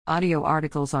Audio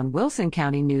articles on Wilson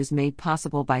County News made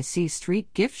possible by C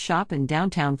Street Gift Shop in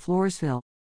downtown Floresville.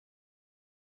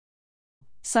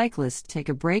 Cyclists take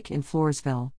a break in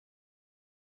Floresville.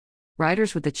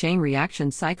 Riders with the Chain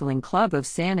Reaction Cycling Club of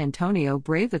San Antonio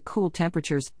braved the cool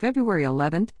temperatures February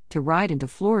 11th to ride into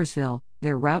Floresville.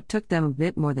 Their route took them a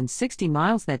bit more than 60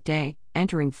 miles that day,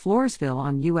 entering Floresville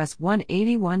on US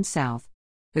 181 South.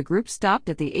 The group stopped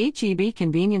at the H-E-B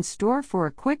convenience store for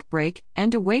a quick break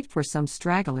and to wait for some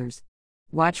stragglers.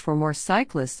 Watch for more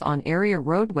cyclists on area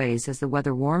roadways as the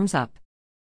weather warms up.